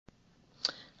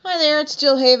Hi there, it's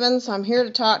Jill Havens. I'm here to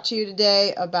talk to you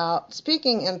today about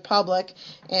speaking in public,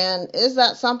 and is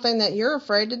that something that you're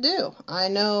afraid to do? I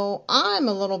know I'm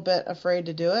a little bit afraid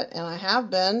to do it, and I have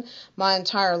been my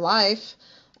entire life.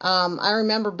 I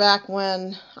remember back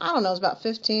when, I don't know, it was about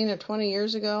 15 or 20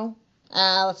 years ago.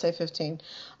 Let's say 15.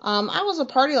 I was a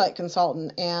party light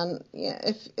consultant, and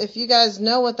if you guys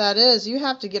know what that is, you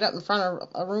have to get up in front of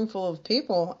a room full of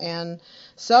people and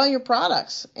sell your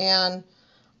products. And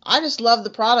I just loved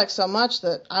the product so much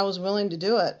that I was willing to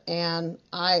do it, and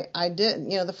I did.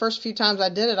 The first few times I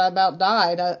did it, I about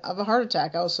died of a heart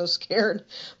attack. I was so scared,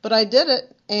 but I did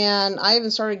it, and I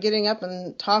even started getting up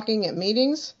and talking at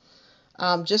meetings,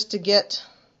 just to get,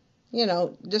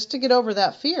 just to get over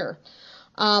that fear.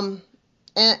 And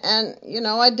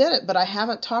I did it, but I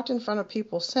haven't talked in front of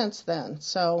people since then.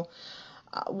 So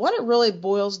what it really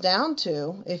boils down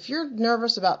to, if you're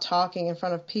nervous about talking in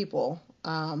front of people,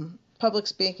 public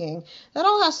speaking, that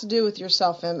all has to do with your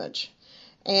self-image.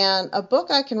 And a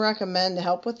book I can recommend to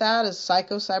help with that is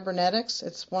Psycho-Cybernetics.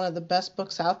 It's one of the best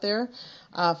books out there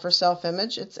for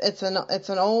self-image. It's an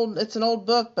old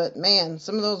book, but man,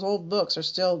 some of those old books are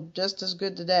still just as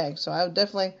good today. So I would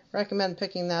definitely recommend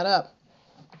picking that up.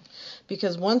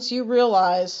 Because once you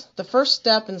realize, the first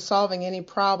step in solving any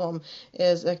problem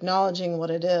is acknowledging what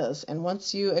it is. And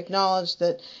once you acknowledge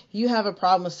that you have a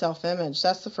problem with self-image,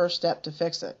 that's the first step to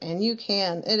fix it. And you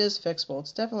can. It is fixable.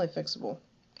 It's definitely fixable.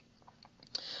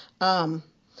 I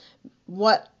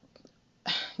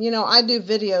do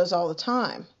videos all the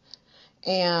time.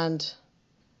 And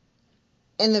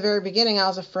in the very beginning, I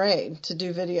was afraid to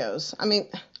do videos. I mean,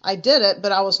 I did it,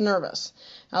 but I was nervous.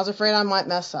 I was afraid I might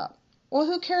mess up. Well,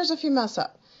 who cares if you mess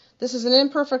up? This is an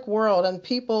imperfect world, and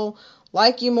people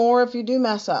like you more if you do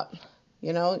mess up.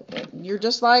 You're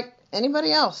just like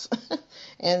anybody else.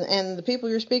 and the people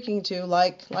you're speaking to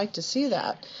like to see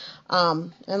that.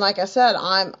 And like I said,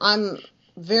 I'm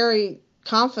very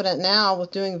confident now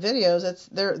with doing videos.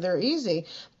 They're easy,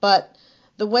 but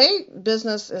the way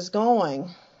business is going,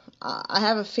 I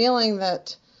have a feeling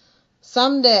that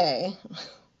someday,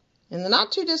 in the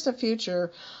not too distant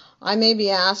future, I may be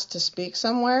asked to speak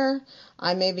somewhere.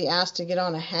 I may be asked to get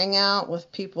on a hangout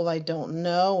with people I don't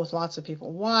know, with lots of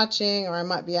people watching, or I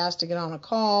might be asked to get on a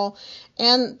call,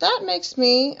 and that makes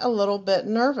me a little bit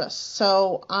nervous.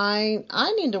 So I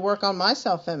need to work on my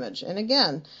self-image, and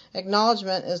again,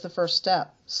 acknowledgement is the first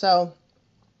step. So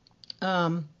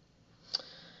you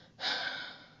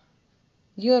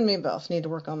and me both need to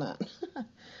work on that.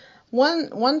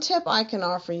 One tip I can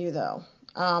offer you, though,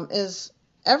 is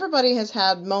everybody has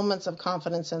had moments of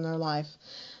confidence in their life.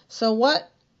 So what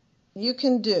you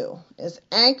can do is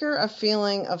anchor a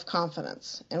feeling of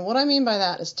confidence. And what I mean by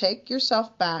that is take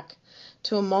yourself back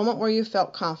to a moment where you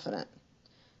felt confident.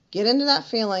 Get into that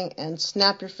feeling and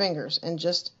snap your fingers and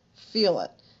just feel it.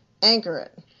 Anchor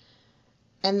it.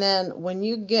 And then when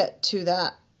you get to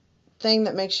that thing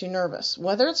that makes you nervous,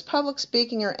 whether it's public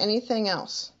speaking or anything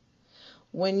else,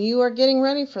 when you are getting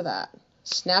ready for that,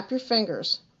 snap your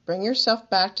fingers. Bring yourself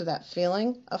back to that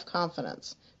feeling of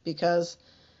confidence, because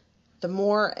the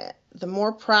more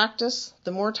practice,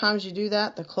 the more times you do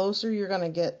that, the closer you're going to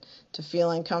get to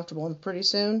feeling comfortable. And pretty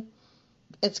soon,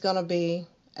 it's going to be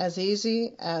as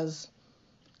easy as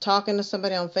talking to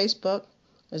somebody on Facebook,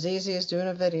 as easy as doing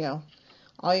a video.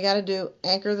 All you got to do,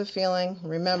 anchor the feeling,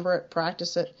 remember it,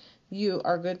 practice it. You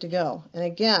are good to go. And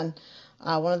again,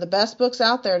 one of the best books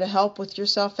out there to help with your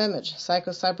self-image,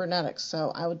 Psycho-Cybernetics.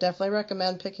 So I would definitely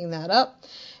recommend picking that up.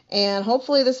 And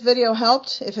hopefully this video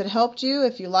helped. If it helped you,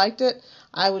 if you liked it,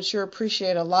 I would sure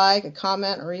appreciate a like, a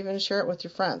comment, or even share it with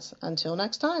your friends. Until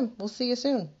next time, we'll see you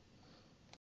soon.